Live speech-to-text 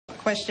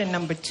Question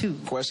number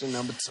 2. Question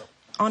number 2.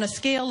 On a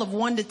scale of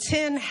 1 to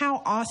 10,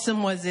 how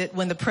awesome was it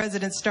when the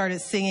president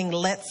started singing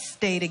 "Let's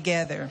Stay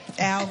Together"?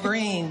 Al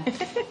Green.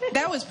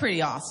 That was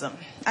pretty awesome.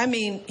 I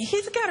mean,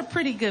 he's got a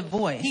pretty good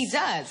voice. He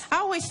does. I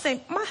always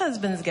say, my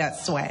husband's got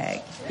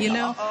swag, you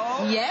know?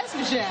 Yes,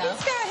 Michelle.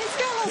 He's got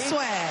a little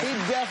swag. He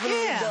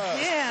definitely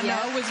does. Yeah,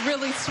 no, it was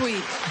really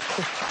sweet.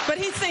 But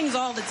he sings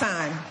all the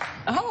time.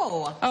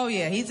 Oh,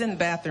 yeah, he's in the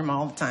bathroom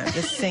all the time,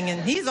 just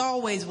singing. He's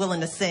always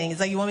willing to sing. He's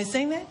like, you want me to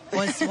sing that?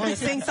 Want me to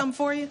sing something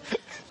for you?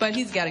 But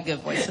he's got a good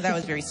voice, so that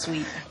was very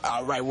sweet.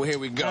 All right, well, here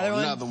we go.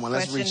 Another one.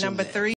 Let's reach Question number 3.